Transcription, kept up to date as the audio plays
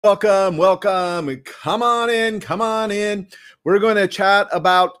Welcome, welcome. Come on in, come on in. We're going to chat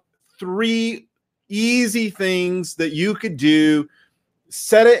about 3 easy things that you could do,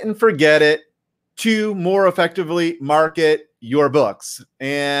 set it and forget it, to more effectively market your books.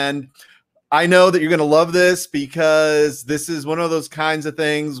 And I know that you're going to love this because this is one of those kinds of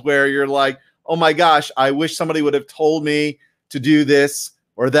things where you're like, oh my gosh, I wish somebody would have told me to do this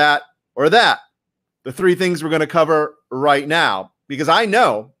or that or that. The 3 things we're going to cover right now, because I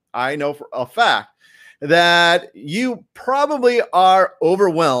know for a fact that you probably are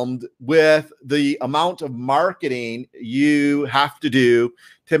overwhelmed with the amount of marketing you have to do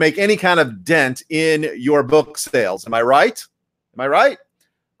to make any kind of dent in your book sales. Am I right? Am I right?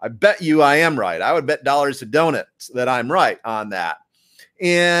 I bet you I am right. I would bet dollars to donuts that I'm right on that.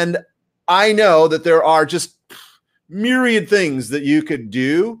 And I know that there are just myriad things that you could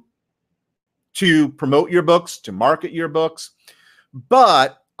do to promote your books, to market your books.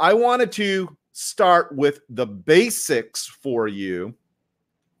 But I wanted to start with the basics for you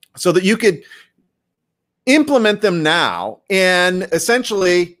so that you could implement them now and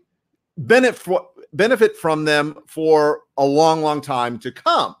essentially benefit from them for a long, long time to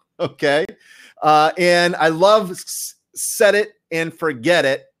come. Okay. And I love set it and forget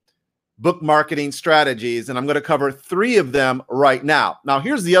it book marketing strategies. And I'm going to cover 3 of them right now. Now,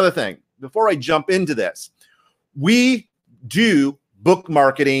 here's the other thing. Before I jump into this, we do book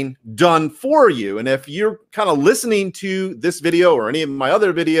marketing done for you. And if you're kind of listening to this video or any of my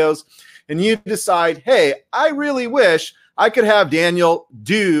other videos and you decide, hey, I really wish I could have Daniel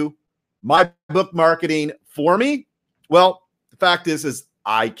do my book marketing for me. Well, the fact is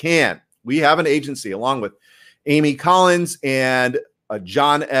I can. We have an agency along with Amy Collins and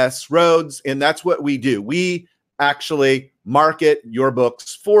John S. Rhodes, and that's what we do. We actually market your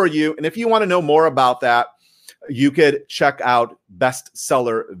books for you. And if you want to know more about that, you could check out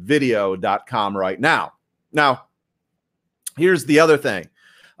bestsellervideo.com right now. Now, here's the other thing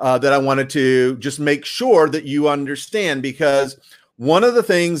that I wanted to just make sure that you understand, because one of the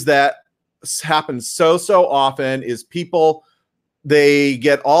things that happens so often is people, they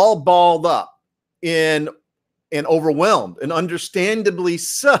get all balled up and overwhelmed, and understandably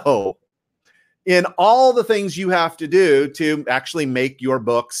so, in all the things you have to do to actually make your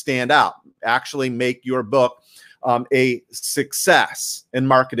book stand out, actually make your book a success and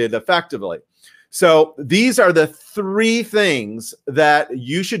market it effectively. So these are the 3 things that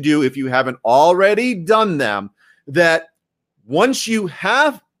you should do if you haven't already done them, that once you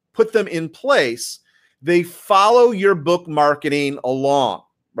have put them in place, they follow your book marketing along,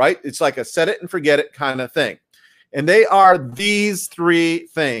 right? It's like a set it and forget it kind of thing. And they are these 3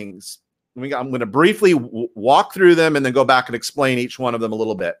 things. I'm going to briefly walk through them and then go back and explain each one of them a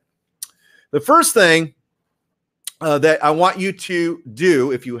little bit. The first thing that I want you to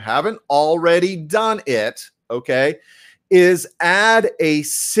do, if you haven't already done it, okay, is add a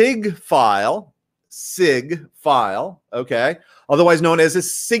SIG file, okay, otherwise known as a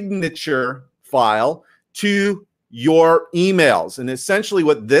signature file, to your emails. And essentially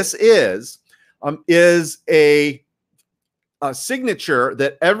what this is a signature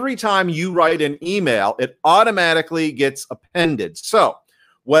that every time you write an email, it automatically gets appended. So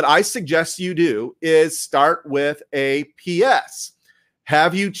what I suggest you do is start with a PS.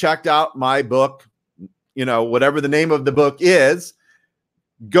 Have you checked out my book? You know, whatever the name of the book is,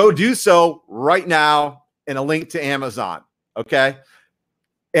 go do so right now in a link to Amazon. Okay.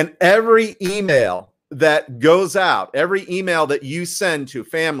 And every email that goes out, every email that you send to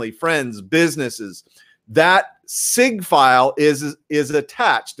family, friends, businesses, that SIG file is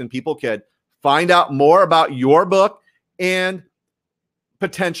attached, and people can find out more about your book and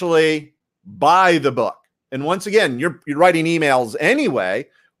potentially buy the book. And once again, you're writing emails anyway.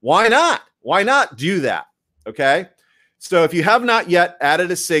 Why not? Why not do that? Okay. So if you have not yet added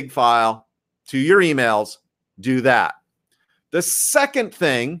a SIG file to your emails, do that. The second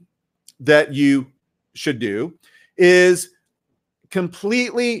thing that you should do is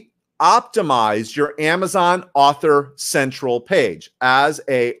completely optimize your Amazon Author Central page. As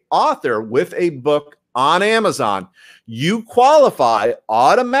an author with a book on Amazon, you qualify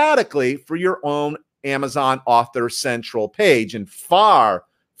automatically for your own Amazon Author Central page. And far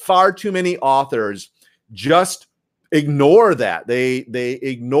too many authors just ignore that. They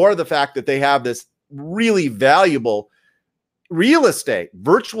ignore the fact that they have this really valuable real estate,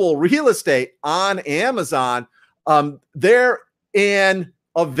 virtual real estate on Amazon. They're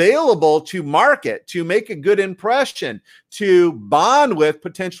available to market, to make a good impression, to bond with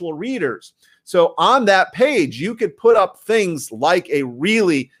potential readers. So on that page, you could put up things like a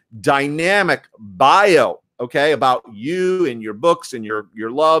really dynamic bio, okay, about you and your books and your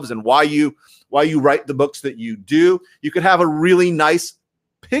loves and why you write the books that you do. You could have a really nice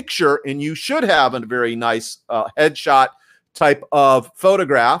picture, and you should have a very nice headshot type of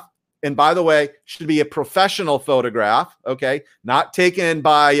photograph. And by the way, should be a professional photograph, okay, not taken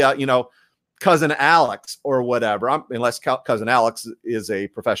by cousin Alex or whatever, unless cousin Alex is a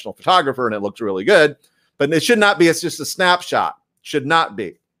professional photographer and it looks really good. But it should not be. It's just a snapshot. Should not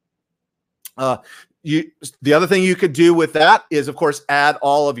be. The other thing you could do with that is, of course, add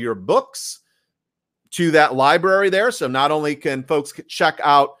all of your books to that library there. So not only can folks check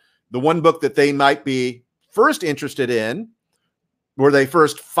out the one book that they might be first interested in, where they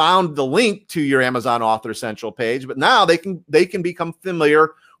first found the link to your Amazon Author Central page, but now they can become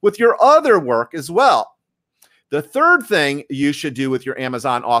familiar with your other work as well. The third thing you should do with your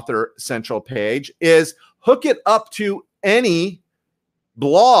Amazon Author Central page is hook it up to any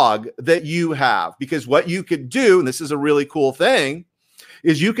blog that you have, because what you could do, and this is a really cool thing,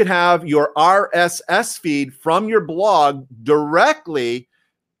 is you could have your RSS feed from your blog directly,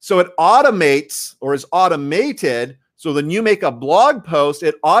 so it automates or is automated. So when you make a blog post,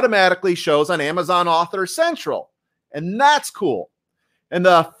 it automatically shows on Amazon Author Central, and that's cool. And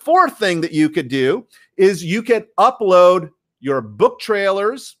the fourth thing that you could do is you could upload your book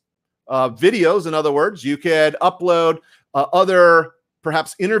trailers, videos. In other words, you could upload other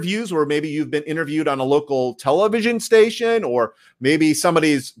perhaps interviews, where maybe you've been interviewed on a local television station, or maybe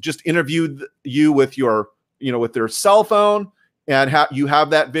somebody's just interviewed you with your, with their cell phone, and you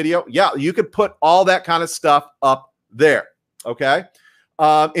have that video. Yeah, you could put all that kind of stuff up there. Okay.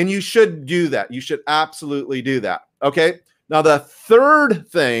 And you should do that. You should absolutely do that. Okay. Now, the third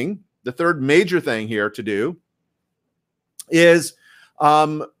major thing here to do is,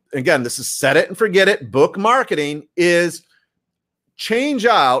 again, this is set it and forget it. Book marketing is change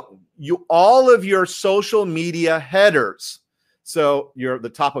out all of your social media headers. So the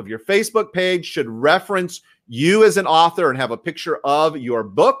top of your Facebook page should reference you as an author and have a picture of your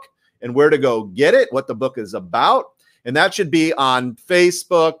book and where to go get it, what the book is about. And that should be on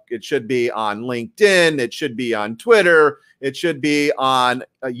Facebook. It should be on LinkedIn. It should be on Twitter. It should be on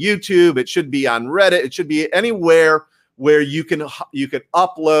YouTube. It should be on Reddit. It should be anywhere where you can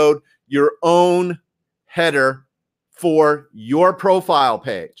upload your own header for your profile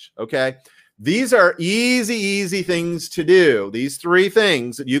page. Okay. These are easy things to do. These three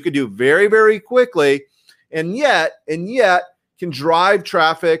things that you could do very, very quickly, and yet can drive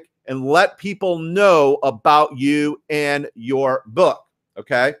traffic and let people know about you and your book.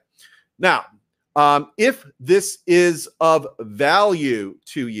 Okay. Now, if this is of value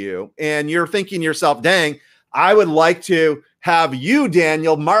to you and you're thinking to yourself, dang, I would like to have you,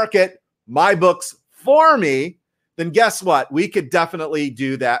 Daniel, market my books for me, then guess what? We could definitely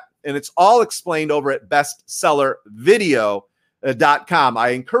do that. And it's all explained over at bestsellervideo.com. I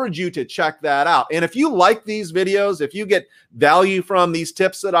encourage you to check that out. And if you like these videos, if you get value from these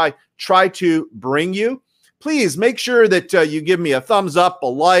tips that I try to bring you, please make sure that you give me a thumbs up, a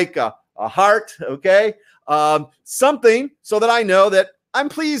like, a heart, okay? Something so that I know that I'm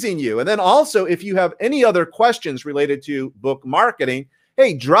pleasing you. And then also, if you have any other questions related to book marketing,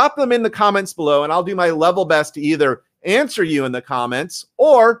 hey, drop them in the comments below, and I'll do my level best to either answer you in the comments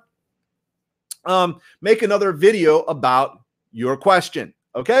or make another video about your question.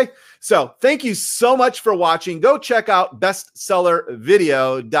 Okay. So thank you so much for watching. Go check out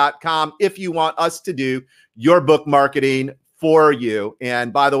bestsellervideo.com if you want us to do your book marketing for you.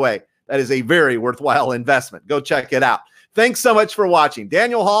 And by the way, that is a very worthwhile investment. Go check it out. Thanks so much for watching.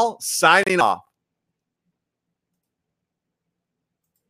 Daniel Hall signing off.